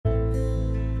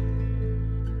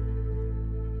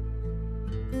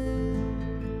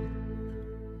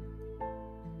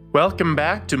Welcome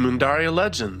back to Mundaria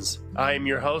Legends. I am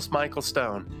your host, Michael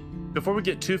Stone. Before we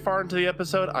get too far into the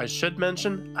episode, I should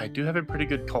mention I do have a pretty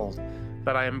good cold,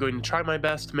 but I am going to try my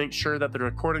best to make sure that the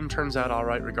recording turns out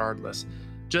alright regardless.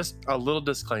 Just a little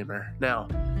disclaimer. Now,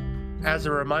 as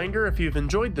a reminder, if you've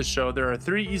enjoyed the show, there are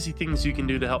 3 easy things you can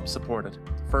do to help support it.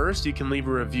 First, you can leave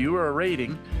a review or a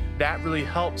rating. That really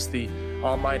helps the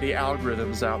almighty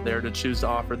algorithms out there to choose to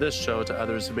offer this show to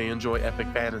others who may enjoy epic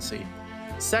fantasy.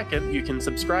 Second, you can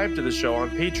subscribe to the show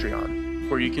on Patreon,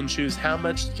 where you can choose how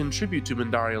much to contribute to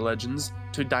Mundaria Legends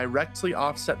to directly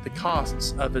offset the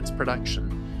costs of its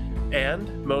production.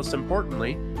 And, most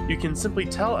importantly, you can simply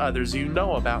tell others you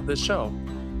know about this show.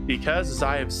 Because, as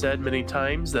I have said many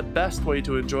times, the best way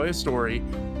to enjoy a story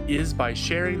is by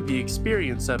sharing the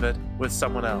experience of it with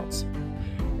someone else.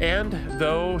 And,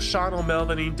 though Sean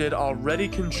O'Melveny did already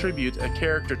contribute a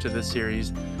character to this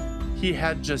series, he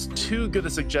had just too good a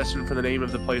suggestion for the name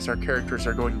of the place our characters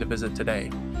are going to visit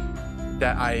today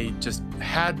that I just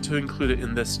had to include it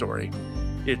in this story.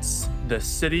 It's the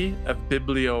city of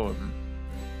Biblioum.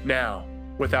 Now,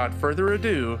 without further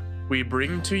ado, we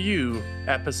bring to you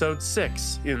episode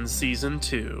 6 in season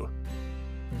 2,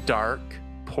 Dark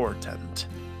Portent.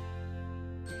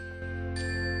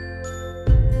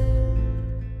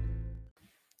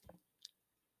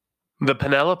 The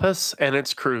Penelopus and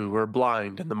its crew were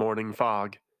blind in the morning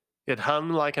fog. It hung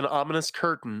like an ominous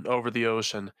curtain over the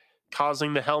ocean,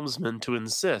 causing the helmsman to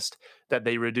insist that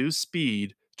they reduce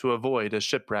speed to avoid a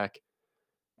shipwreck.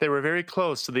 They were very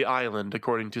close to the island,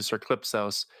 according to Sir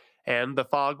Clipsos, and the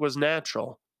fog was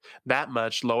natural. That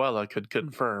much Loella could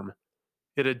confirm.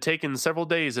 It had taken several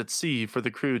days at sea for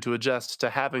the crew to adjust to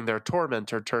having their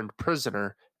tormentor turned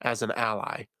prisoner as an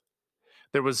ally.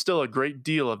 There was still a great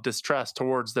deal of distrust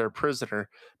towards their prisoner,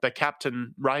 but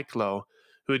Captain Reichlow,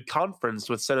 who had conferenced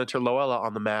with Senator Loella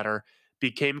on the matter,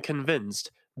 became convinced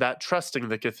that trusting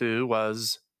the Cthulhu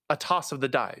was a toss of the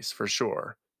dice for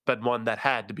sure, but one that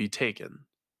had to be taken,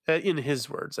 in his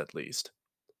words at least.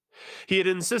 He had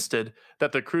insisted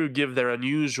that the crew give their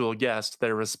unusual guest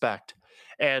their respect,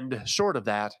 and, short of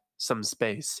that, some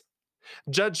space.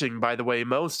 Judging by the way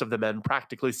most of the men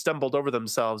practically stumbled over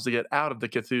themselves to get out of the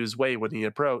Cthulhu's way when he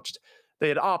approached, they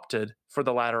had opted for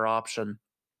the latter option.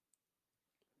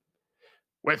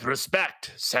 "With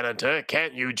respect, Senator,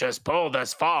 can't you just pull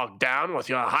this fog down with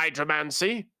your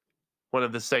hydromancy?" one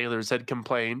of the sailors had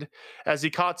complained, as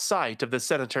he caught sight of the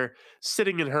senator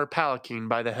sitting in her palanquin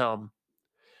by the helm.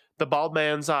 The bald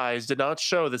man's eyes did not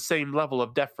show the same level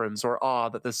of deference or awe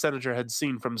that the senator had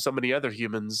seen from so many other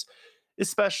humans,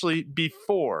 especially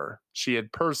before she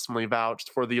had personally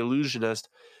vouched for the illusionist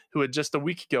who had just a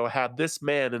week ago had this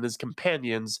man and his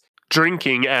companions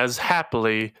drinking as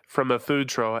happily from a food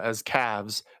trough as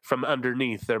calves from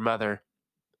underneath their mother.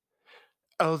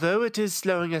 "Although it is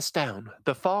slowing us down,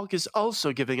 the fog is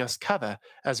also giving us cover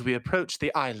as we approach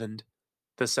the island,"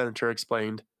 the senator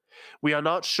explained. "We are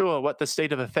not sure what the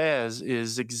state of affairs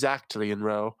is exactly in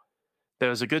Roe.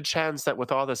 There is a good chance that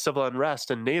with all the civil unrest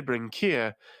in neighboring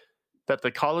Kier, that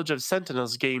the College of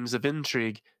Sentinels' games of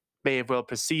intrigue may have well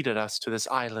preceded us to this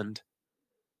island."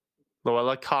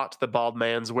 Loella caught the bald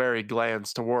man's wary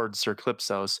glance towards Sir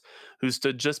Clipsos, who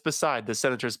stood just beside the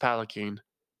senator's palanquin.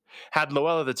 Had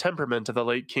Loella the temperament of the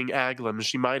late King Aglam,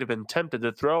 she might have been tempted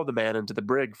to throw the man into the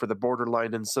brig for the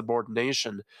borderline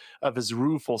insubordination of his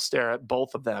rueful stare at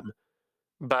both of them.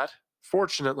 But,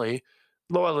 fortunately,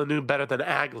 Loella knew better than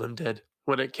Aglam did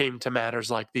when it came to matters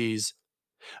like these.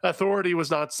 Authority was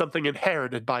not something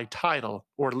inherited by title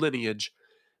or lineage,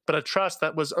 but a trust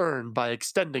that was earned by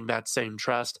extending that same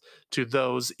trust to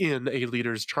those in a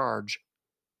leader's charge.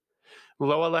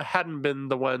 Loella hadn't been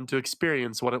the one to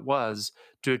experience what it was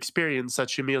to experience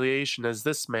such humiliation as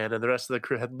this man and the rest of the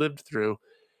crew had lived through,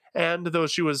 and though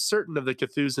she was certain of the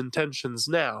Cthulhu's intentions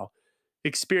now,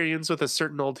 experience with a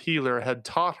certain old healer had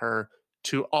taught her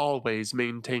to always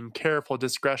maintain careful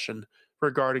discretion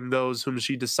regarding those whom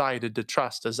she decided to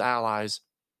trust as allies.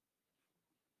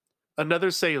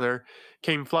 Another sailor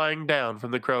came flying down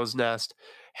from the crow's nest,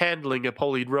 handling a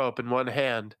pulleyed rope in one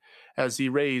hand as he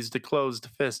raised a closed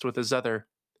fist with his other.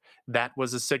 That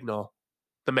was a signal.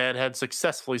 The man had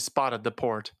successfully spotted the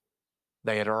port.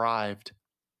 They had arrived.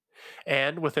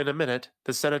 And within a minute,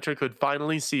 the senator could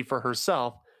finally see for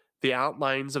herself the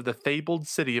outlines of the fabled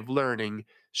city of learning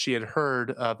she had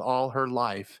heard of all her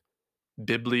life,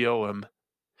 Biblioum.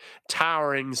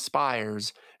 Towering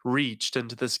spires reached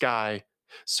into the sky,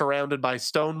 surrounded by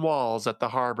stone walls at the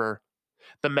harbor.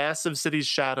 The massive city's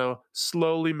shadow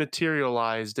slowly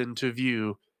materialized into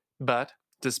view, but,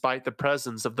 despite the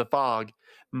presence of the fog,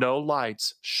 no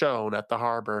lights shone at the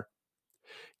harbor.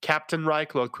 Captain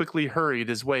Reichlo quickly hurried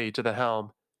his way to the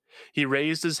helm. He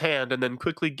raised his hand and then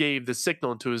quickly gave the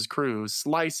signal to his crew,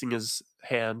 slicing his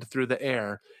hand through the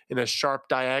air in a sharp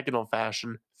diagonal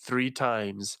fashion 3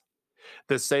 times.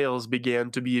 The sails began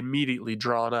to be immediately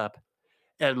drawn up,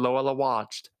 and Luella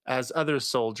watched as other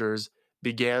soldiers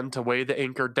began to weigh the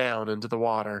anchor down into the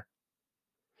water.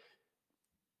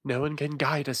 "No one can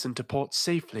guide us into port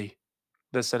safely,"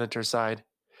 the senator sighed.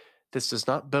 "This does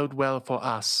not bode well for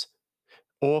us,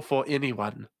 or for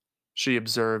anyone," she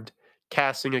observed,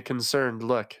 casting a concerned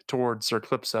look toward Sir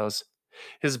Clipsos.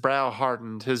 His brow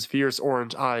hardened, his fierce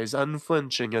orange eyes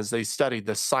unflinching as they studied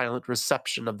the silent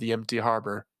reception of the empty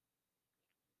harbor.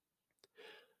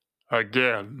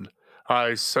 "Again,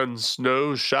 I sense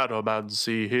no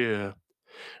shadowmancy here.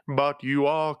 But you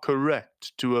are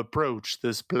correct to approach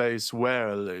this place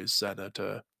warily,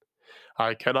 Senator.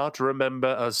 I cannot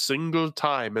remember a single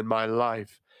time in my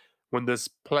life when this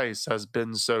place has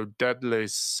been so deadly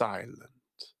silent.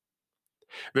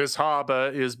 This harbor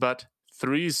is but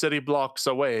 3 city blocks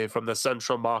away from the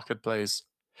central marketplace,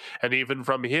 and even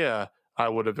from here I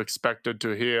would have expected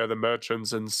to hear the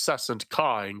merchants' incessant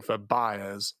cawing for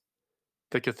buyers,"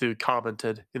 the Cthulhu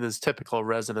commented in his typical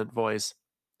resonant voice.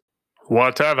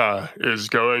 "Whatever is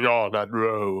going on at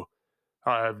Roe,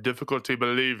 I have difficulty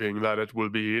believing that it will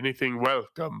be anything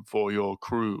welcome for your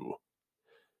crew.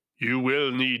 You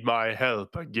will need my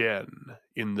help again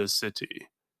in the city,"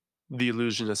 the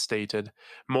illusionist stated,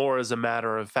 more as a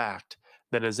matter of fact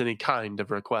than as any kind of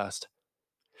request.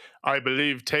 "I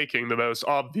believe taking the most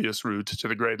obvious route to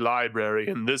the Great Library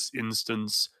in this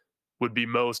instance would be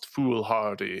most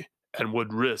foolhardy and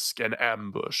would risk an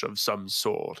ambush of some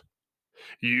sort.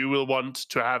 You will want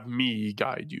to have me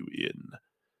guide you in,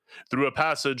 through a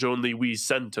passage only we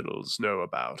sentinels know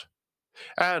about.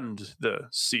 And the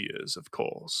seers, of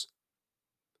course."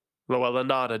 Luella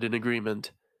nodded in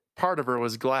agreement. Part of her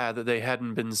was glad that they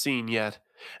hadn't been seen yet,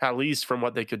 at least from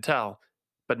what they could tell,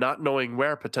 but not knowing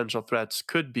where potential threats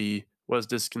could be was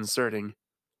disconcerting.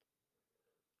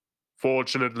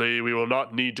 "Fortunately, we will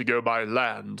not need to go by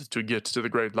land to get to the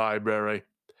Great Library.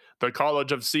 The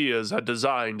College of Seers had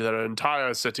designed their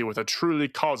entire city with a truly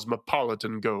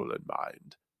cosmopolitan goal in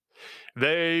mind.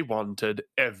 They wanted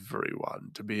everyone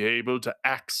to be able to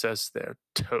access their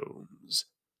tomes,"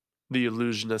 the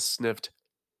illusionist sniffed.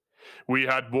 "We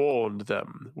had warned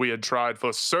them. We had tried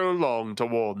for so long to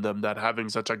warn them that having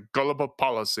such a gullible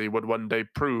policy would one day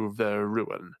prove their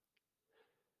ruin.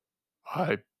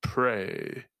 I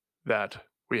pray that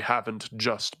we haven't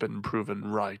just been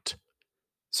proven right,"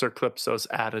 Sir Clipsos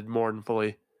added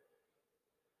mournfully.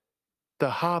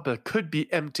 "The harbor could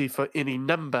be empty for any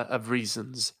number of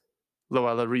reasons,"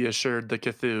 Luella reassured the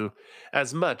Cthulhu,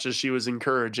 as much as she was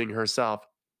encouraging herself.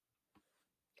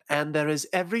 "And there is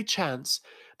every chance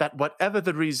that whatever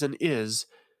the reason is,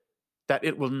 that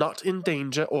it will not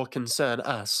endanger or concern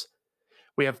us.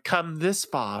 We have come this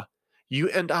far. You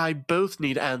and I both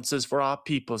need answers for our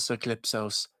people, Sir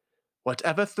Clipsos.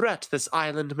 Whatever threat this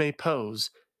island may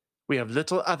pose, we have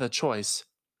little other choice."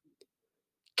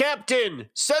 "Captain!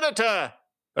 Senator!"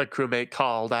 a crewmate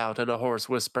called out in a hoarse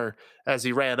whisper as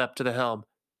he ran up to the helm.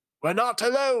 "We're not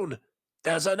alone!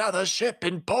 There's another ship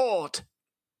in port!"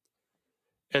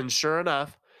 And sure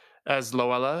enough, as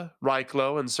Luella,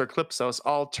 Reichlo, and Sir Clipsos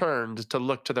all turned to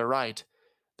look to their right,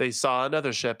 they saw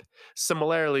another ship,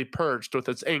 similarly perched with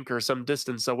its anchor some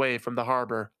distance away from the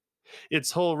harbor.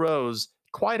 Its hull rose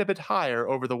quite a bit higher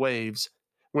over the waves,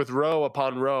 with row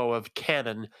upon row of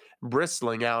cannon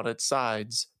bristling out its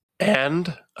sides.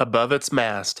 And above its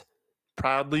mast,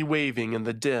 proudly waving in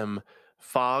the dim,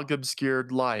 fog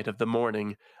obscured light of the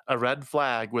morning, a red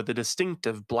flag with a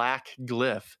distinctive black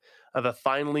glyph of a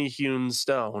finely hewn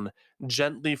stone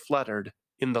gently fluttered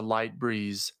in the light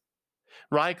breeze.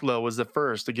 Reichlo was the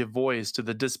first to give voice to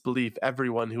the disbelief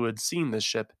everyone who had seen the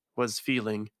ship was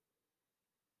feeling.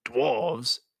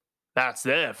 "Dwarves? That's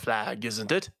their flag,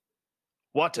 isn't it?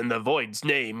 What in the void's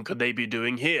name could they be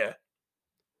doing here?"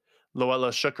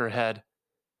 Luella shook her head.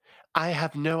 "I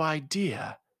have no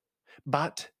idea,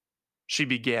 but," she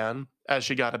began, as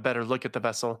she got a better look at the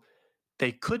vessel,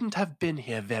 "they couldn't have been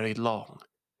here very long.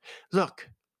 Look,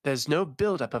 there's no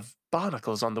buildup of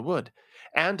barnacles on the wood,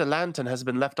 and a lantern has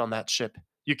been left on that ship.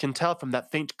 You can tell from that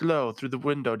faint glow through the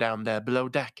window down there below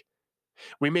deck.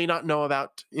 We may not know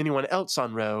about anyone else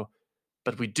on Roe,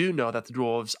 but we do know that the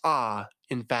dwarves are,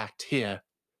 in fact, here."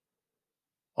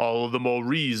 "All the more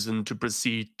reason to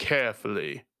proceed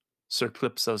carefully," Sir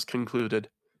Clipsos concluded.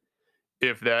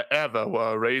 "If there ever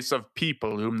were a race of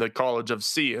people whom the College of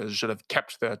Seers should have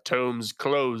kept their tomes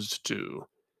closed to,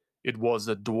 it was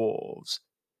the dwarves.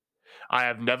 I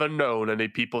have never known any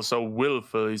people so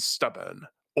willfully stubborn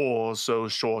or so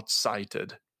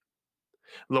short-sighted.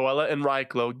 Luella and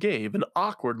Ryklo gave an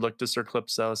awkward look to Sir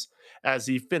Clipsos as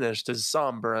he finished his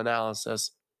somber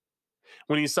analysis.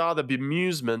 When he saw the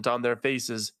bemusement on their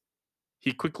faces,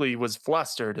 he quickly was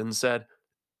flustered and said,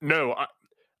 No,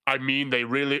 I mean they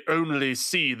really only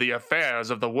see the affairs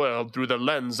of the world through the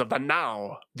lens of the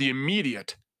now, the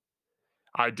immediate.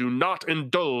 I do not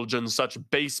indulge in such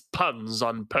base puns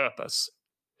on purpose.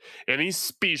 Any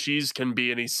species can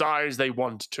be any size they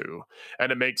want to,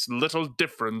 and it makes little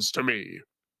difference to me,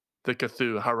 the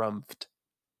Cthulhu harumphed.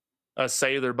 A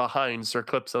sailor behind Sir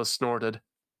Clipso snorted.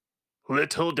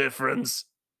 Little difference,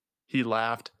 he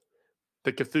laughed.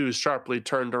 The Cthulhu sharply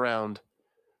turned around.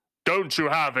 Don't you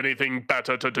have anything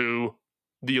better to do?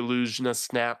 The illusionist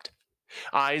snapped.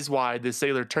 Eyes wide, the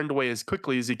sailor turned away as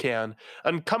quickly as he can,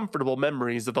 uncomfortable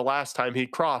memories of the last time he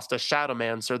crossed a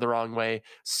shadowmancer the wrong way,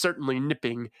 certainly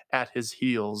nipping at his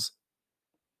heels.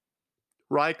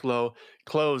 Ryklo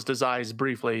closed his eyes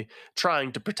briefly,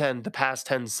 trying to pretend the past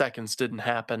 10 seconds didn't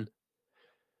happen.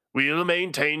 We'll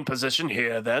maintain position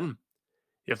here, then.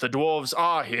 If the dwarves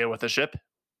are here with the ship,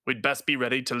 we'd best be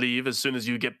ready to leave as soon as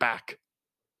you get back.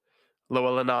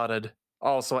 Luella nodded,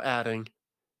 also adding,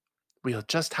 We'll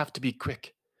just have to be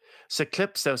quick. Sir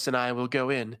Clipsos and I will go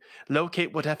in,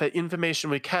 locate whatever information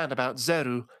we can about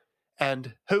Zeru,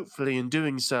 and hopefully in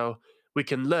doing so, we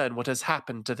can learn what has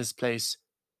happened to this place,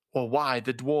 or why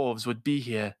the dwarves would be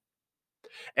here.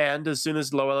 And as soon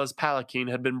as Loella's palanquin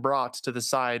had been brought to the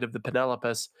side of the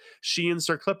Penelopus, she and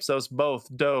Sir Clipsos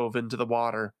both dove into the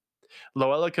water.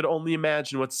 Loella could only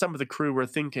imagine what some of the crew were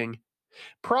thinking.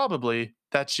 Probably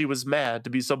that she was mad to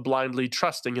be so blindly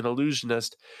trusting an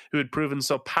illusionist who had proven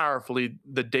so powerfully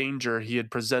the danger he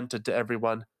had presented to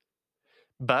everyone.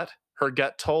 But her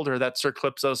gut told her that Sir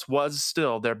Clipsos was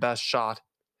still their best shot.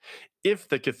 If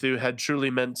the Cthulhu had truly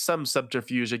meant some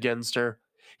subterfuge against her,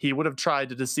 he would have tried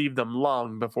to deceive them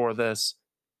long before this.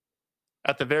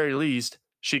 At the very least,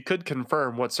 she could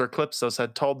confirm what Sir Clipsos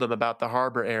had told them about the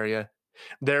harbor area.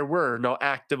 There were no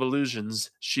active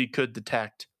illusions she could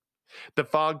detect. The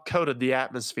fog coated the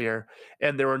atmosphere,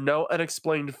 and there were no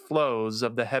unexplained flows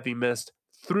of the heavy mist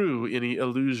through any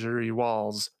illusory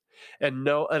walls, and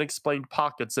no unexplained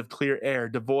pockets of clear air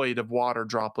devoid of water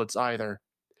droplets either.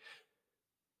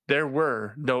 There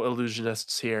were no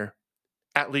illusionists here,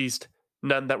 at least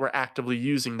none that were actively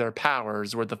using their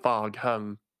powers where the fog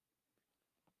hung.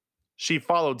 She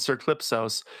followed Sir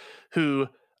Clipsos, who,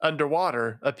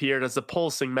 underwater, appeared as a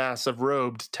pulsing mass of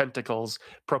robed tentacles,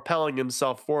 propelling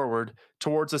himself forward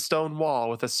towards a stone wall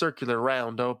with a circular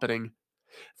round opening.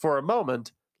 For a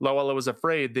moment, Loella was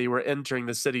afraid they were entering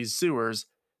the city's sewers,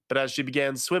 but as she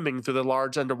began swimming through the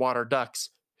large underwater ducts,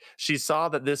 she saw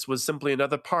that this was simply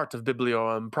another part of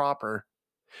Biblioum proper.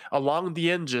 Along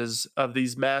the edges of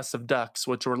these massive ducts,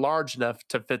 which were large enough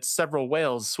to fit several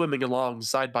whales swimming along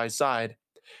side by side,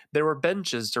 there were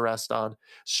benches to rest on,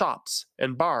 shops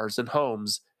and bars and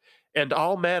homes, and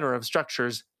all manner of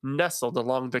structures nestled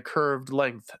along the curved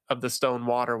length of the stone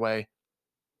waterway.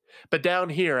 But down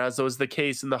here, as was the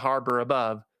case in the harbor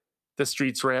above, the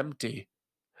streets were empty.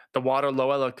 The water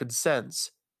Loella could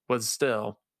sense was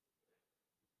still.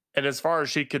 And as far as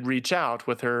she could reach out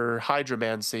with her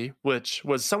hydromancy, which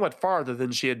was somewhat farther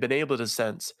than she had been able to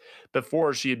sense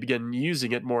before she had begun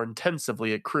using it more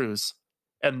intensively at Cruz,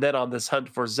 and then on this hunt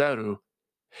for Zeru,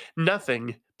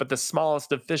 nothing but the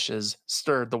smallest of fishes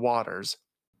stirred the waters.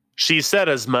 She said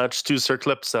as much to Sir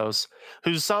Clipsos,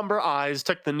 whose somber eyes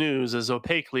took the news as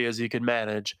opaquely as he could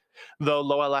manage, though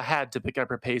Loella had to pick up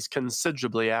her pace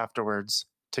considerably afterwards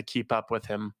to keep up with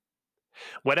him.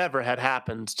 Whatever had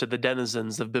happened to the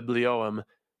denizens of Biblioum,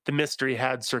 the mystery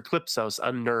had Sir Clipsos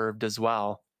unnerved as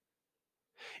well.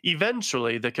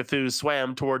 Eventually, the Cthulhu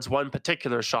swam towards one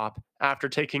particular shop after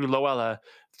taking Loella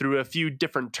through a few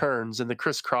different turns in the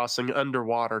crisscrossing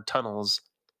underwater tunnels.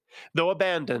 Though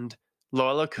abandoned,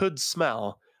 Loella could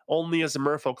smell, only as a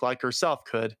merfolk like herself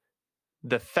could,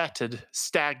 the fetid,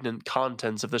 stagnant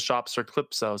contents of the shop Sir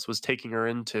Clipsos was taking her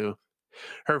into.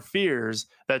 Her fears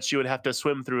that she would have to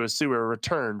swim through a sewer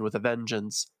returned with a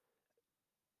vengeance.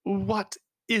 What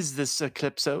is this, Sir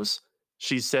Clipsos?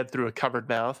 She said through a covered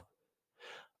mouth.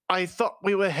 I thought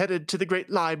we were headed to the great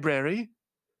library.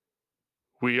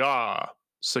 We are,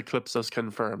 Sir Clipsos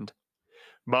confirmed.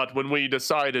 But when we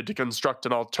decided to construct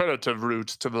an alternative route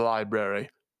to the library,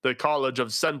 the College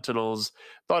of Sentinels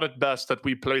thought it best that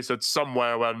we place it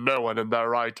somewhere where no one in their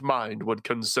right mind would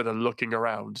consider looking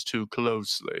around too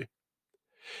closely.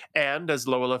 And, as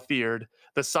Loella feared,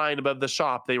 the sign above the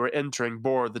shop they were entering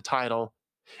bore the title,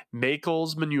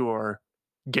 Makel's Manure.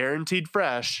 Guaranteed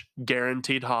fresh,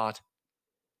 guaranteed hot.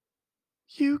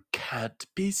 You can't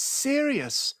be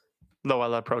serious,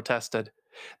 Loella protested.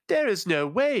 There is no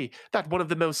way that one of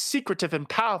the most secretive and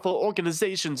powerful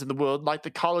organizations in the world, like the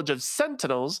College of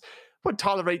Sentinels, would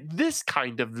tolerate this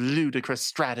kind of ludicrous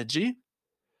strategy.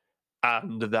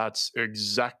 And that's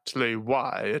exactly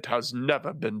why it has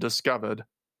never been discovered.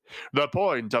 The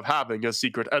point of having a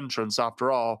secret entrance,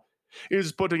 after all,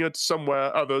 is putting it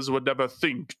somewhere others would never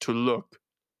think to look,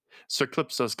 Sir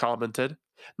Clipsos commented,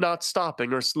 not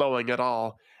stopping or slowing at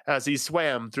all as he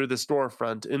swam through the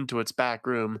storefront into its back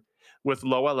room, with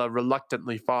Loella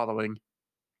reluctantly following.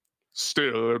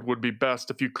 Still, it would be best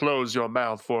if you close your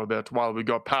mouth for a bit while we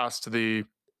go past the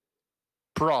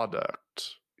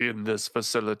product in this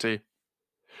facility.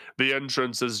 The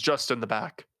entrance is just in the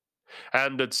back,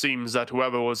 and it seems that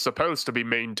whoever was supposed to be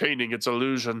maintaining its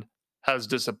illusion has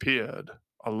disappeared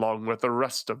along with the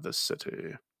rest of the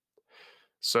city.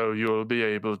 So you'll be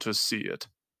able to see it.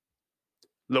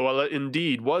 Loella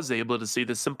indeed was able to see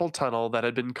the simple tunnel that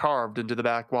had been carved into the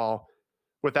back wall,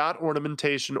 without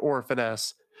ornamentation or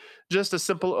finesse, just a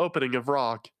simple opening of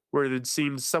rock where it had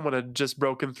seemed someone had just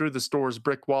broken through the store's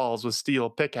brick walls with steel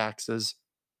pickaxes.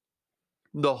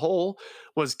 The hole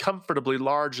was comfortably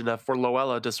large enough for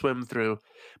Loella to swim through,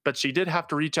 but she did have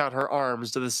to reach out her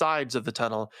arms to the sides of the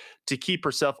tunnel to keep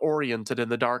herself oriented in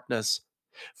the darkness.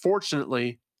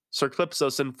 Fortunately, Sir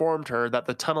Clipsos informed her that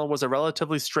the tunnel was a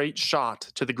relatively straight shot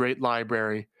to the great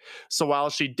library, so while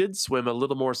she did swim a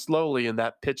little more slowly in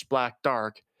that pitch-black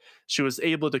dark, she was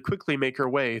able to quickly make her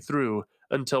way through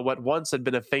until what once had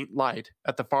been a faint light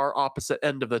at the far opposite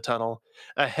end of the tunnel,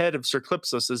 ahead of Sir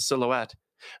Clipsos's silhouette,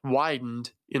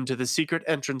 widened into the secret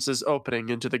entrance's opening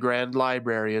into the grand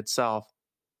library itself.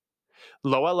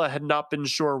 Loella had not been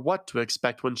sure what to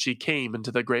expect when she came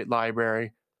into the great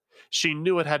library. She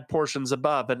knew it had portions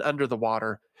above and under the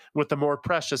water, with the more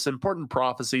precious, important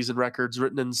prophecies and records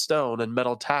written in stone and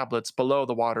metal tablets below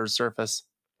the water's surface.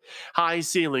 High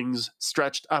ceilings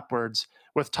stretched upwards,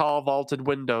 with tall vaulted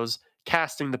windows,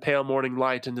 casting the pale morning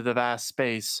light into the vast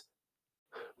space.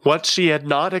 What she had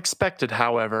not expected,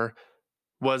 however,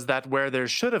 was that where there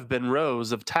should have been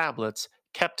rows of tablets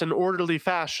kept in orderly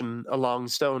fashion along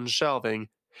stone shelving,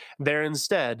 there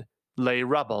instead lay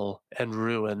rubble and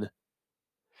ruin.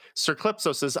 Sir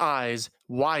Clipsos's eyes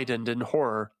widened in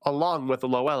horror, along with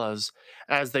Loella's,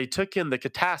 as they took in the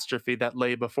catastrophe that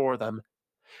lay before them.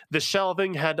 The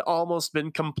shelving had almost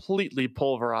been completely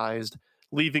pulverized,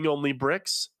 leaving only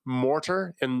bricks,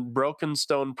 mortar, and broken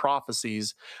stone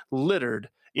prophecies littered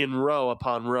in row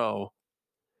upon row.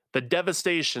 The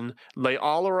devastation lay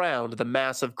all around the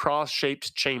massive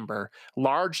cross-shaped chamber,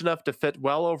 large enough to fit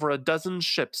well over a dozen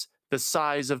ships the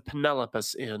size of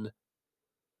Penelopus in.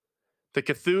 The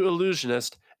Cthulhu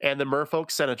illusionist and the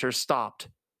merfolk senator stopped,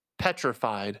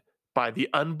 petrified by the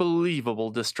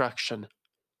unbelievable destruction.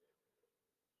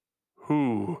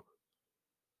 Who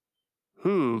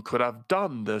could have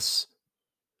done this?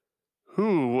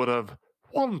 Who would have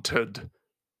wanted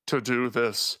to do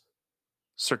this?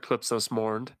 Sir Clipsos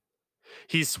mourned.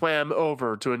 He swam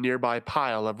over to a nearby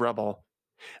pile of rubble,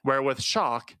 where with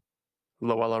shock,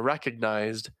 Loella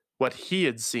recognized what he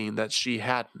had seen that she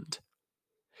hadn't.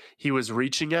 He was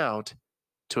reaching out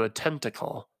to a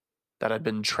tentacle that had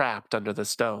been trapped under the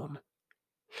stone.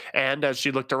 And as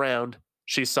she looked around,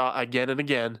 she saw again and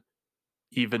again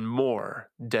even more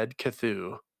dead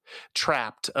Cthulhu,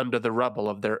 trapped under the rubble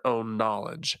of their own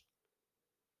knowledge.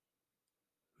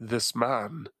 This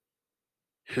man,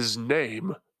 his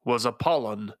name was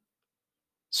Apollon,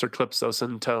 Sir Clipsos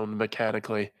intoned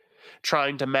mechanically,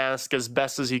 trying to mask as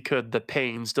best as he could the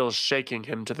pain still shaking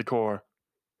him to the core.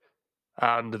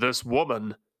 And this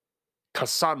woman,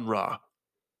 Cassandra,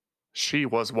 she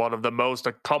was one of the most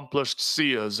accomplished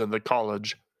seers in the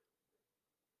college.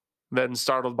 Then,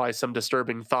 startled by some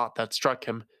disturbing thought that struck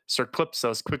him, Sir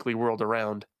Clipsos quickly whirled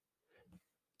around.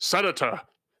 Senator,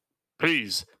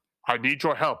 please, I need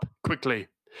your help, quickly.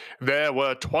 There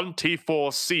were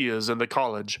 24 seers in the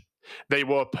college. They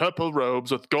wore purple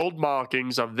robes with gold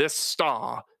markings of this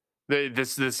star,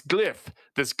 this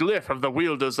glyph of the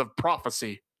wielders of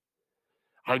prophecy.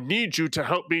 I need you to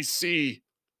help me see.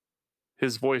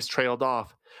 His voice trailed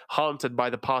off, haunted by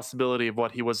the possibility of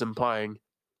what he was implying.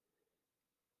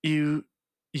 You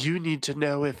need to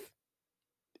know if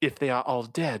they are all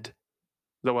dead,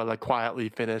 Loella quietly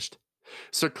finished.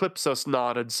 Sir Clipsos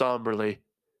nodded somberly.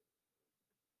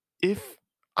 If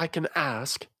I can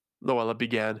ask, Loella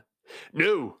began.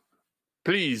 No,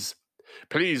 please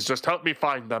just help me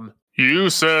find them. You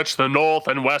search the north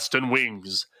and western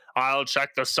wings. I'll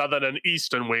check the southern and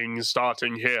eastern wings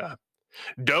starting here.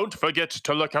 Don't forget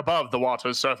to look above the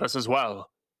water's surface as well.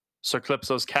 Sir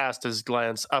Calypsos cast his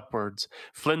glance upwards,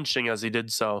 flinching as he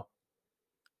did so.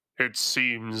 It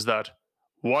seems that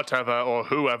whatever or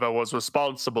whoever was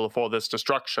responsible for this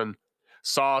destruction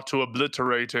saw to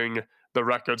obliterating the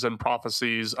records and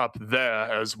prophecies up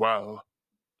there as well.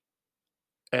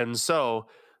 And so,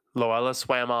 Loella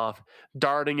swam off,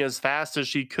 darting as fast as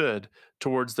she could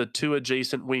towards the two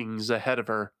adjacent wings ahead of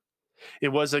her. It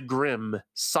was a grim,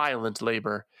 silent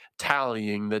labor,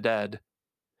 tallying the dead.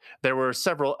 There were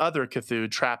several other Cthulhu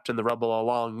trapped in the rubble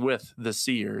along with the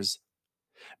seers,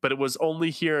 but it was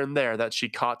only here and there that she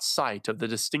caught sight of the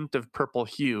distinctive purple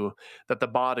hue that the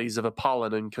bodies of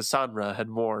Apollon and Cassandra had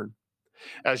worn.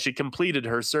 As she completed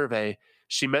her survey,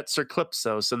 she met Sir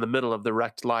Calypsos in the middle of the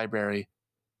wrecked library.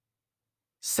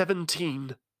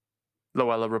 17,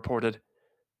 Loella reported.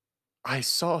 I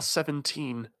saw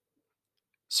 17.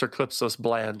 Sir Calypsos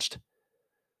blanched.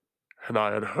 And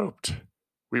I had hoped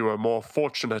we were more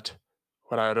fortunate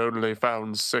when I had only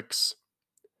found 6.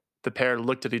 The pair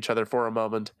looked at each other for a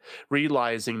moment,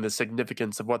 realizing the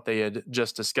significance of what they had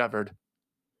just discovered.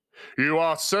 You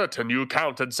are certain you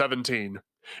counted 17?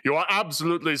 You are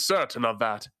absolutely certain of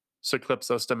that? Sir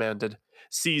Calypsos demanded,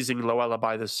 seizing Loella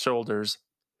by the shoulders.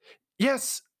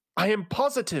 Yes, I am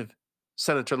positive,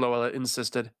 Senator Loella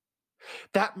insisted.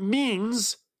 That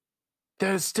means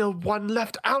there's still one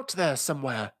left out there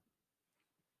somewhere.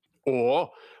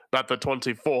 Or that the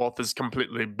 24th is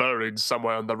completely buried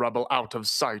somewhere in the rubble out of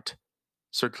sight,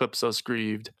 Sir Calypsos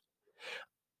grieved.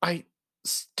 I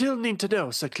still need to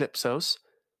know, Sir Calypsos,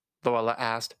 Loella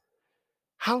asked.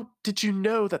 How did you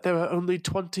know that there were only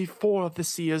 24 of the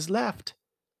seers left?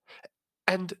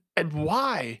 And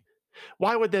why?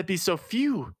 Why would there be so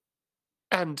few?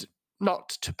 And not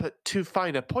to put too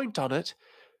fine a point on it,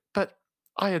 but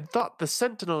I had thought the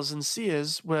sentinels and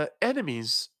seers were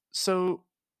enemies, so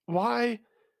why?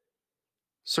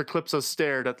 Sir Calypso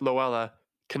stared at Loella,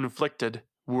 conflicted,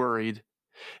 worried.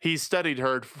 He studied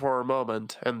her for a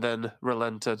moment and then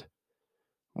relented.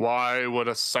 Why would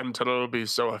a sentinel be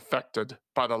so affected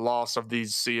by the loss of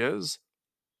these seers?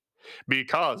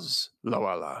 Because,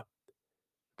 Loella,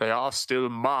 they are still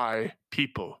my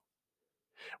people.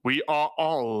 We are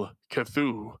all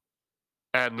Cthulhu,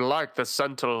 and like the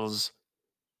sentinels,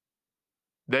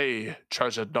 they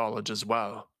treasured knowledge as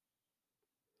well.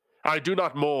 I do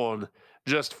not mourn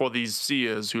just for these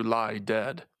seers who lie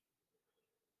dead.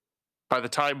 By the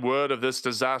time word of this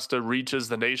disaster reaches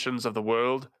the nations of the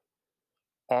world,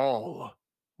 all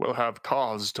will have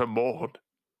cause to mourn,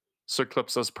 Sir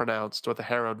Calypsos pronounced with a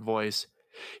harrowed voice.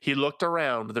 He looked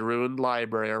around the ruined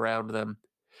library around them,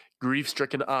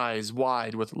 grief-stricken eyes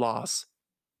wide with loss.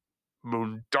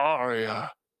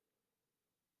 Mundaria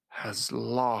has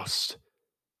lost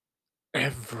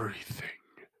everything.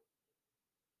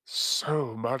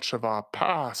 So much of our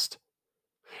past,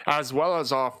 as well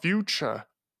as our future,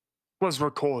 was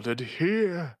recorded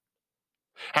here.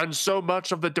 And so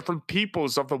much of the different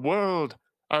peoples of the world,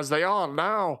 as they are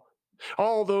now,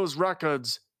 all those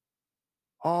records,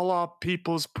 all our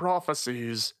people's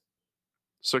prophecies.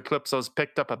 Sir Calypsos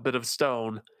picked up a bit of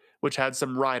stone, which had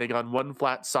some writing on one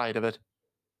flat side of it.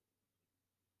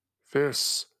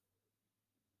 This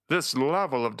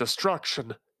level of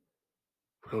destruction,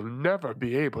 we'll never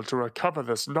be able to recover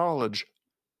this knowledge.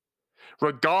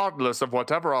 Regardless of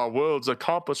whatever our world's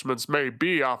accomplishments may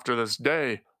be after this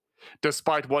day,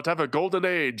 despite whatever golden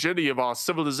age any of our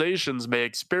civilizations may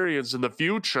experience in the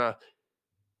future,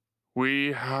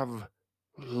 we have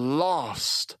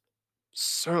lost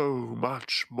so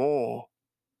much more.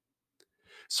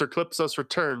 Sir Calypsos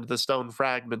returned the stone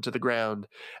fragment to the ground,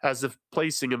 as if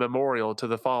placing a memorial to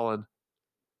the fallen.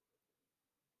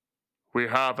 We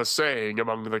have a saying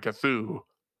among the Cthulhu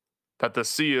that the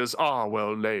seers are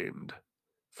well named,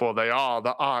 for they are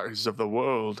the eyes of the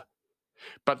world.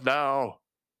 But now,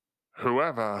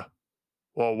 whoever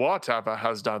or whatever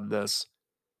has done this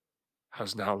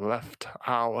has now left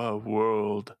our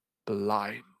world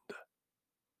blind.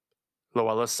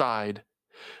 Loella sighed,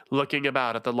 looking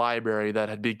about at the library that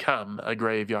had become a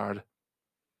graveyard.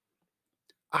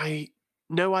 I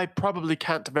know I probably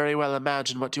can't very well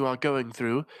imagine what you are going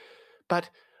through, but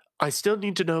I still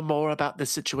need to know more about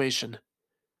this situation.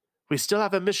 We still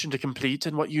have a mission to complete,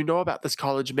 and what you know about this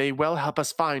college may well help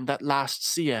us find that last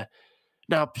seer.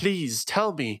 Now please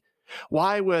tell me,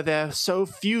 why were there so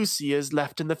few seers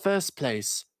left in the first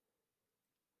place?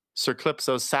 Sir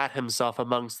Calypso sat himself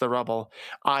amongst the rubble,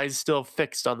 eyes still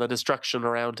fixed on the destruction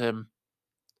around him.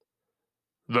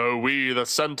 Though we, the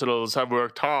Sentinels, have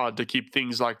worked hard to keep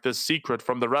things like this secret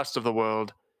from the rest of the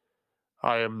world,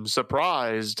 I am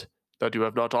surprised that you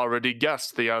have not already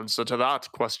guessed the answer to that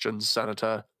question,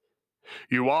 Senator.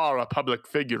 You are a public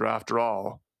figure after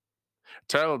all.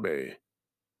 Tell me,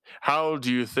 how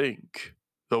do you think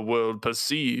the world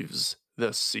perceives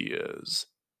the seers?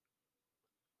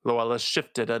 Luella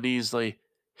shifted uneasily.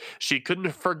 She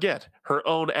couldn't forget her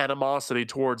own animosity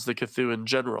towards the Cthulhu in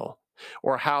general,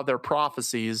 or how their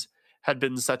prophecies had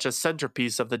been such a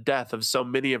centerpiece of the death of so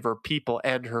many of her people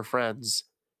and her friends.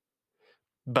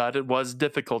 But it was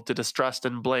difficult to distrust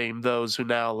and blame those who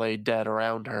now lay dead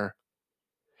around her.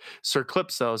 Sir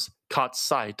Clipsos caught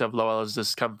sight of Luella's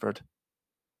discomfort.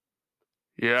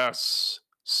 Yes,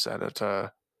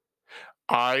 Senator,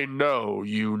 I know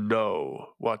you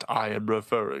know what I am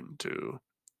referring to.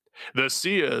 The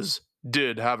seers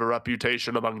did have a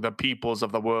reputation among the peoples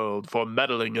of the world for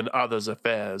meddling in others'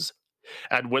 affairs,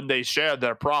 and when they shared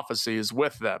their prophecies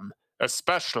with them,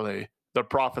 especially the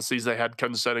prophecies they had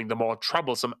concerning the more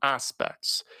troublesome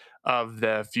aspects of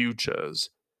their futures,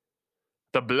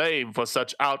 the blame for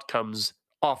such outcomes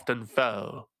often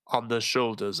fell on the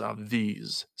shoulders of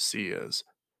these seers.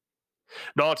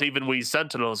 Not even we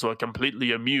sentinels were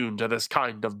completely immune to this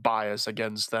kind of bias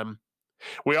against them.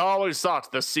 We always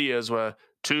thought the seers were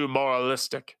too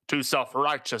moralistic, too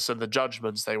self-righteous in the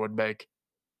judgments they would make.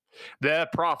 Their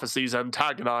prophecies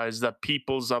antagonized the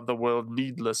peoples of the world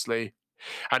needlessly,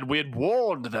 and we had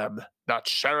warned them that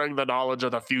sharing the knowledge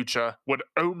of the future would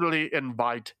only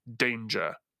invite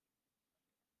danger.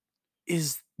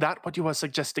 Is that what you are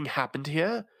suggesting happened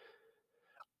here?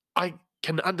 I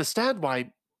can understand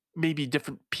why maybe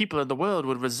different people in the world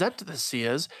would resent the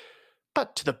seers,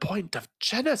 but to the point of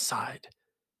genocide?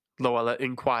 Luella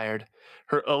inquired,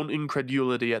 her own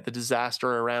incredulity at the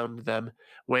disaster around them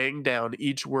weighing down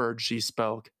each word she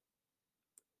spoke.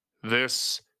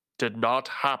 This did not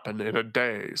happen in a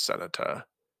day, Senator.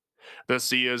 The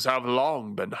seers have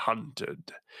long been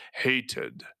hunted,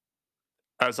 hated.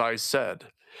 As I said,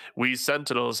 we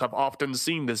sentinels have often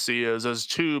seen the seers as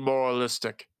too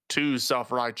moralistic, too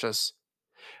self-righteous.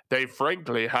 They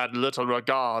frankly had little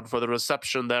regard for the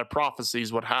reception their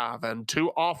prophecies would have, and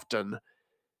too often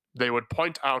they would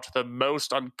point out the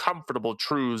most uncomfortable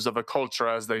truths of a culture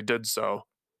as they did so.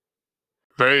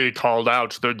 They called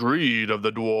out the greed of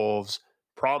the dwarves,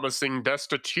 promising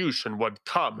destitution would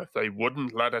come if they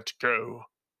wouldn't let it go.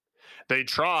 They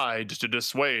tried to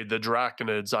dissuade the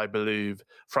draconids, I believe,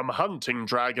 from hunting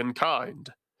dragonkind,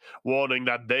 warning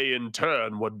that they in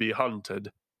turn would be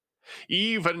hunted.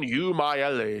 Even you,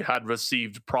 Maele, had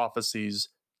received prophecies,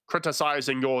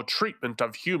 criticizing your treatment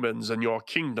of humans in your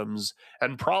kingdoms,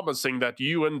 and promising that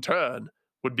you in turn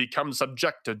would become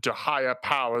subjected to higher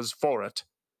powers for it.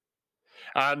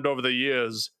 And over the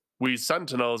years, we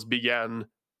sentinels began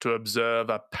to observe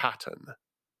a pattern.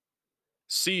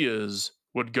 Seers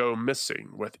would go missing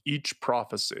with each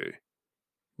prophecy,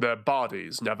 their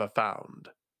bodies never found.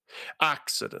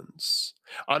 Accidents,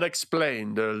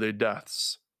 unexplained early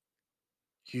deaths.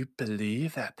 You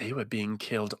believe that they were being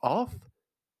killed off?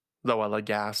 Luella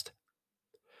gasped.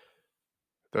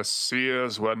 The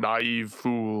seers were naive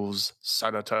fools,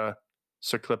 Senator,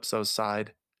 Sir Clipso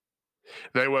sighed.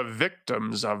 They were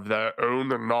victims of their own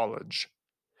knowledge.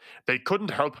 They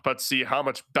couldn't help but see how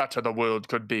much better the world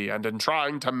could be, and in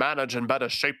trying to manage and better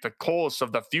shape the course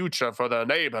of the future for their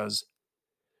neighbors,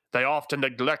 they often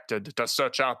neglected to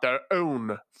search out their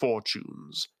own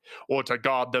fortunes, or to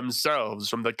guard themselves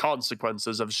from the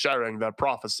consequences of sharing their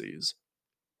prophecies.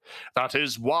 That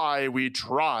is why we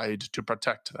tried to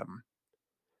protect them,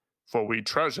 for we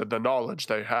treasured the knowledge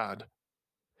they had.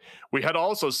 We had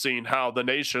also seen how the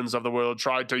nations of the world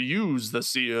tried to use the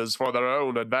seers for their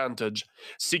own advantage,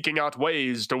 seeking out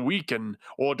ways to weaken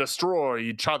or destroy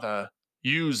each other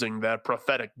using their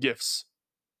prophetic gifts.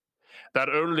 That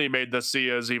only made the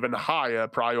seers even higher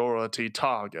priority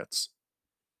targets.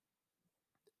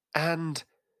 And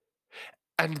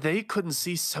they couldn't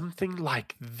see something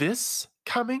like this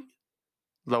coming?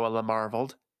 Luella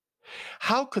marveled.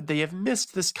 How could they have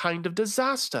missed this kind of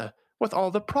disaster with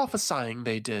all the prophesying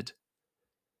they did?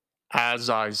 As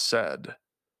I said,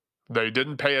 they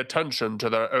didn't pay attention to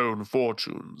their own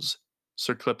fortunes,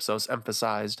 Sir Clipsos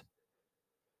emphasized.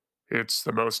 It's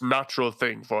the most natural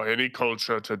thing for any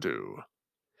culture to do.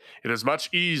 It is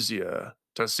much easier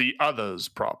to see others'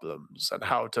 problems and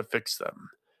how to fix them,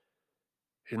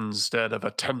 instead of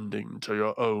attending to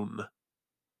your own.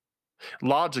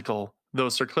 Logical though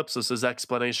Sir Clipsos's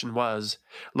explanation was,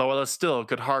 Luella still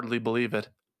could hardly believe it.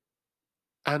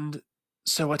 And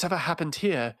so whatever happened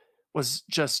here was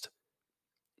just...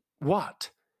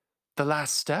 what? The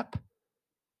last step?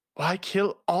 Why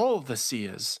kill all the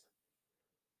seers?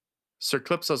 Sir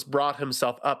Clipsos brought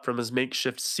himself up from his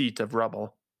makeshift seat of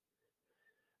rubble.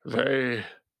 They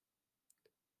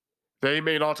they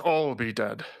may not all be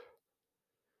dead.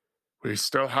 We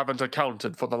still haven't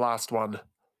accounted for the last one.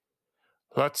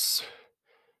 Let's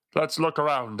let's look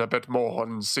around a bit more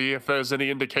and see if there's any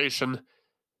indication,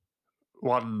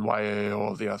 one way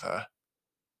or the other,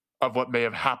 of what may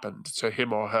have happened to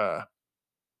him or her.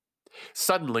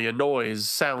 Suddenly, a noise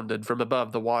sounded from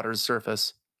above the water's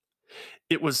surface.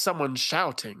 It was someone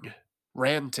shouting,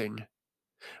 ranting.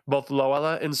 Both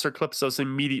Loella and Sir Clipsos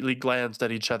immediately glanced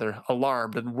at each other,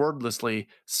 alarmed, and wordlessly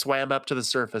swam up to the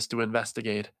surface to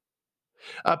investigate.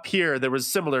 Up here, there was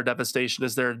similar devastation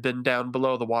as there had been down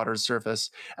below the water's surface,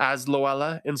 as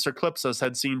Loella and Sir Clipsos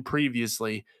had seen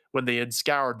previously when they had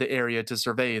scoured the area to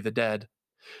survey the dead.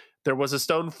 There was a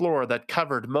stone floor that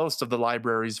covered most of the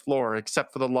library's floor,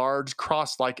 except for the large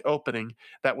cross-like opening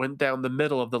that went down the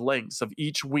middle of the lengths of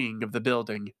each wing of the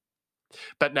building.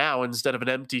 But now, instead of an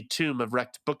empty tomb of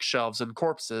wrecked bookshelves and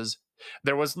corpses,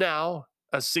 there was now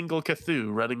a single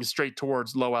Cthulhu running straight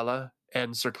towards Loella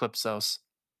and Sir Clipsos.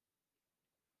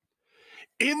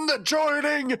 In the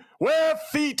joining, where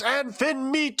feet and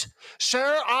fin meet,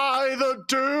 share I the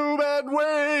doom and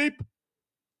weep,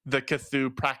 the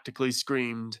Cthulhu practically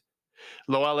screamed.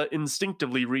 Loella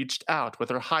instinctively reached out with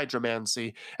her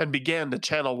hydromancy and began to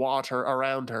channel water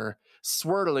around her,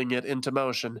 swirling it into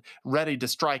motion, ready to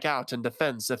strike out in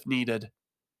defense if needed.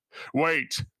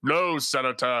 Wait, no,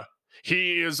 Senator.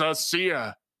 He is a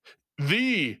seer.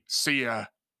 The seer.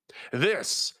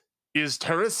 This is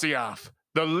Teresiath,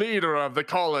 the leader of the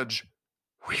college.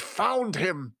 We found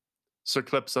him, Sir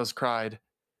Clipsos cried.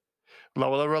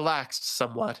 Loella relaxed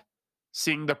somewhat,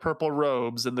 seeing the purple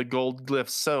robes and the gold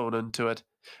glyphs sewn into it,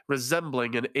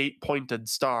 resembling an 8-pointed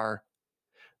star.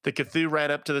 The Cthulhu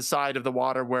ran up to the side of the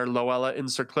water where Loella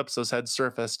and Sir Clipsos had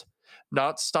surfaced,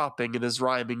 not stopping in his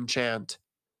rhyming chant.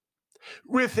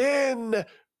 Within!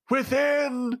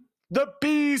 Within! The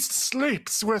beast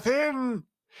sleeps within!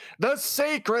 The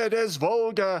sacred is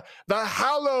vulgar, the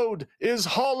hallowed is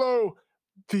hollow,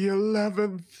 the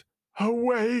 11th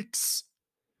awakes.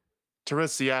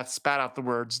 Teresiath spat out the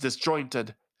words,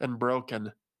 disjointed and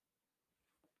broken.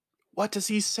 What is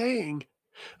he saying?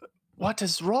 What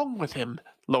is wrong with him?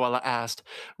 Loella asked,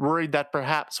 worried that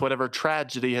perhaps whatever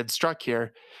tragedy had struck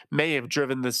here may have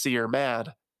driven the seer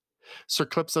mad. Sir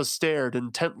Clipsos stared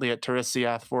intently at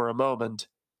Teresiath for a moment,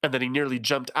 and then he nearly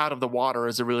jumped out of the water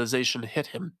as a realization hit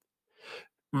him.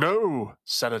 No,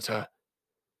 Senator.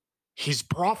 He's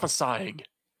prophesying.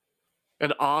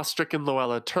 An awe-stricken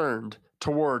Loella turned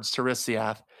towards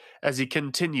Teresiath as he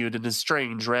continued in his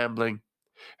strange rambling.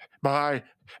 My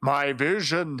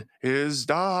vision is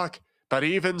dark, but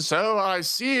even so I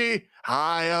see,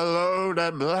 I alone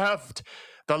am left.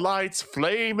 The lights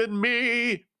flame in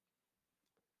me.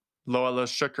 Loella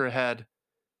shook her head.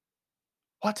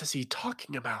 What is he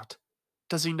talking about?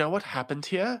 Does he know what happened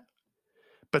here?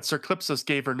 But Sir Clipsos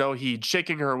gave her no heed,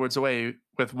 shaking her words away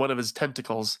with one of his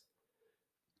tentacles.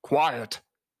 Quiet.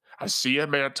 A seer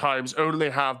may at times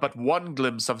only have but one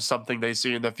glimpse of something they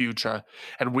see in the future,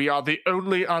 and we are the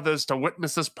only others to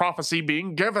witness this prophecy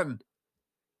being given.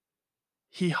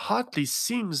 He hardly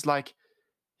seems like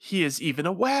he is even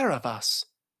aware of us,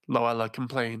 Loella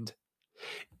complained.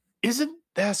 Isn't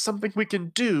there something we can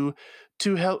do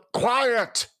to help?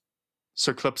 Quiet!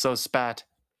 Sir Clipsos spat.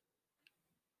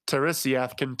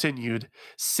 Teresiath continued,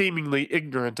 seemingly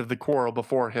ignorant of the quarrel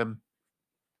before him.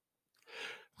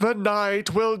 The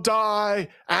night will die,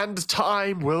 and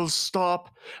time will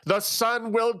stop. The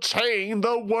sun will chain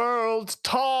the world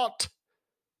taut.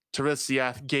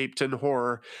 Teresiath gaped in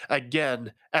horror,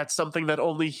 again at something that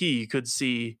only he could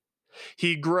see.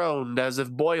 He groaned as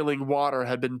if boiling water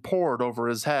had been poured over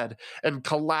his head, and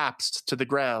collapsed to the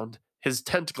ground, his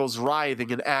tentacles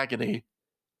writhing in agony.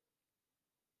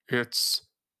 It's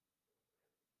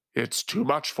too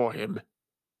much for him.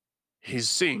 He's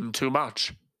seeing too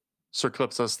much, Sir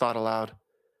Clipsos thought aloud.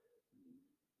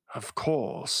 Of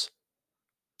course.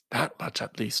 That much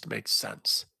at least makes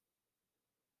sense.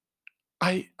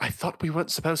 I thought we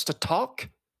weren't supposed to talk,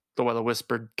 Loella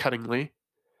whispered cuttingly.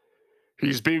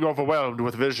 He's being overwhelmed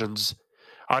with visions.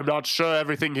 I'm not sure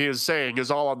everything he is saying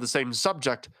is all on the same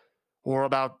subject, or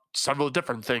about several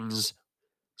different things.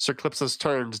 Sir Clipsos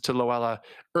turned to Loella,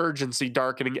 urgency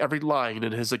darkening every line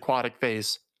in his aquatic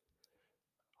face.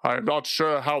 I am not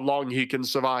sure how long he can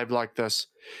survive like this.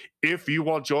 If you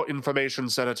want your information,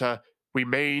 Senator, we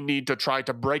may need to try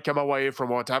to break him away from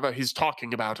whatever he's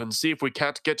talking about and see if we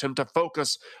can't get him to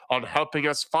focus on helping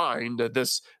us find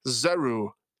this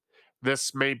Zeru.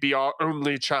 This may be our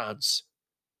only chance.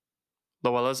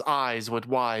 Loella's eyes went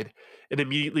wide, and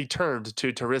immediately turned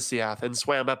to Tiresiath and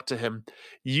swam up to him,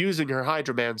 using her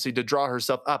hydromancy to draw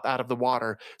herself up out of the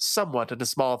water, somewhat in a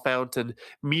small fountain,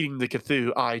 meeting the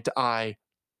Cthulhu eye to eye.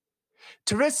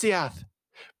 Tiresiath!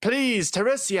 Please,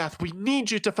 Tiresiath, we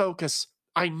need you to focus.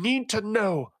 I need to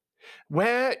know.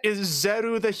 Where is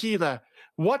Zeru the healer?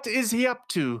 What is he up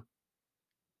to?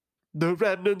 The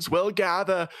remnants will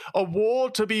gather, a war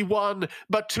to be won,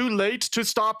 but too late to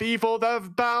stop evil,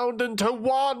 they've bound into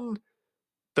one.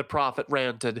 The prophet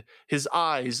ranted, his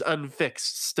eyes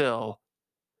unfixed still.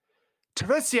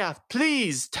 Tiresiath,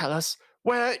 please tell us,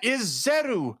 where is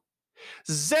Zeru?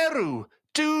 Zeru,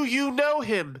 do you know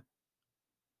him?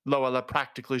 Loella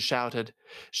practically shouted,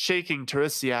 shaking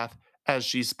Tiresiath as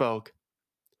she spoke.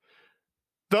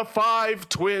 The 5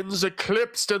 twins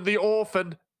eclipsed in the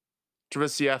orphan,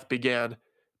 Tiresiath began,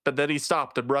 but then he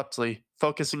stopped abruptly,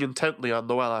 focusing intently on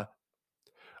Loella.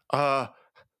 I'm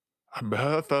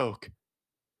her folk.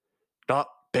 Not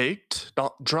baked,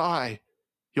 not dry.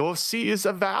 Your sea is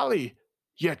a valley,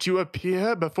 yet you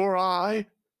appear before I.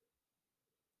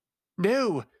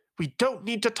 No, we don't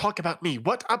need to talk about me.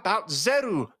 What about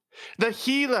Zeru, the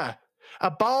healer, a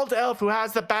bald elf who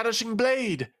has the banishing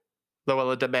blade?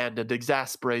 Loella demanded,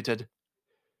 exasperated.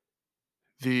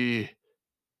 The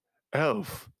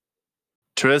elf.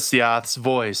 Tiresiath's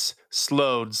voice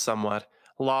slowed somewhat,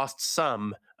 lost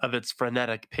some of its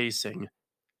frenetic pacing.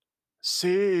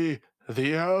 See,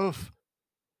 the elf?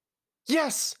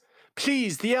 Yes,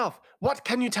 please, the elf. What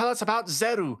can you tell us about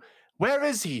Zeru? Where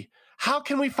is he? How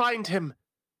can we find him?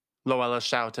 Loella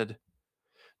shouted.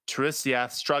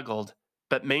 Tiresiath struggled,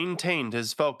 but maintained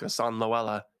his focus on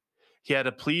Loella. He had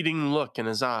a pleading look in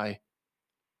his eye.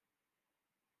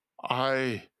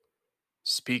 I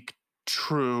speak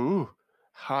true.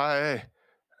 I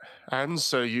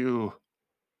answer you.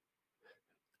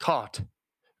 Caught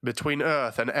between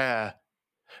earth and air,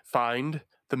 find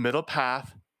the middle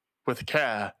path with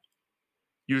care.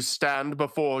 You stand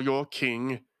before your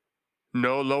king.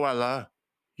 No Loella,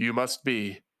 you must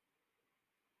be.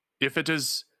 If it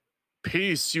is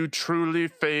peace you truly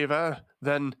favor,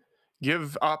 then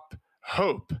give up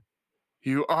hope.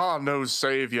 You are no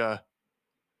savior.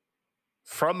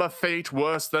 From a fate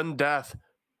worse than death,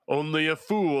 only a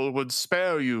fool would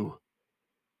spare you.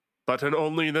 But in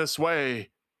only this way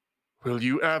will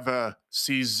you ever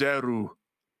see Zeru.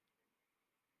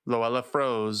 Loella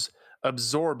froze,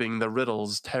 absorbing the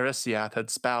riddles Tiresiath had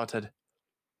spouted.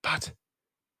 But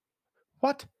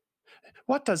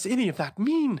what does any of that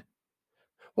mean?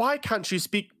 Why can't you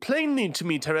speak plainly to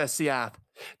me, Tiresiath?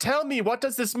 Tell me, what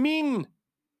does this mean?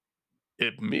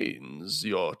 It means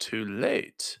you're too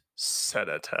late,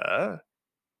 Senator,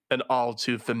 an all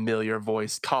too familiar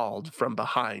voice called from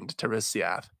behind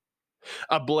Tiresiath.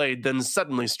 A blade then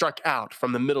suddenly struck out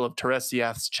from the middle of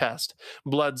Tiresiath's chest,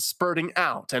 blood spurting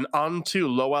out and onto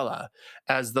Loella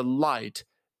as the light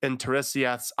in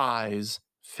Tiresiath's eyes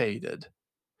faded.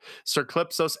 Sir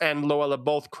Calypsos and Loella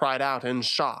both cried out in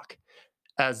shock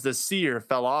as the seer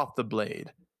fell off the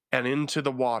blade and into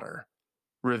the water,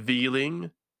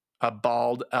 revealing a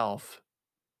bald elf,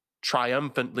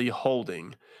 triumphantly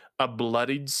holding a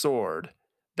bloodied sword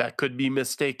that could be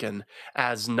mistaken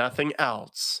as nothing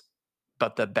else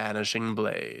but the banishing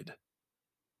blade.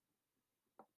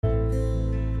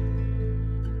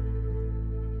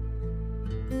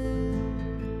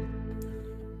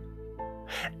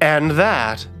 And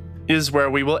that is where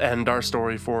we will end our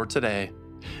story for today.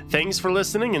 Thanks for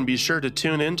listening, and be sure to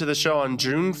tune in to the show on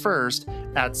June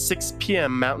 1st at 6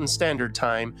 p.m. Mountain Standard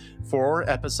Time for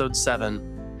Episode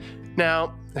 7.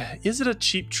 Now, is it a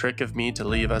cheap trick of me to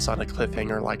leave us on a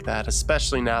cliffhanger like that,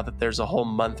 especially now that there's a whole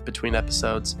month between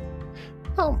episodes?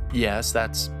 Well, yes,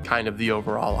 that's kind of the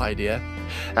overall idea.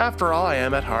 After all, I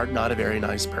am at heart not a very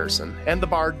nice person, and the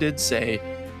bard did say,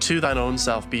 "To thine own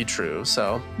self be true,"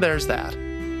 so there's that.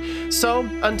 So,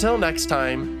 until next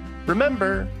time,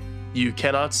 remember, you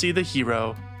cannot see the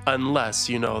hero unless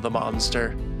you know the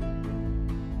monster.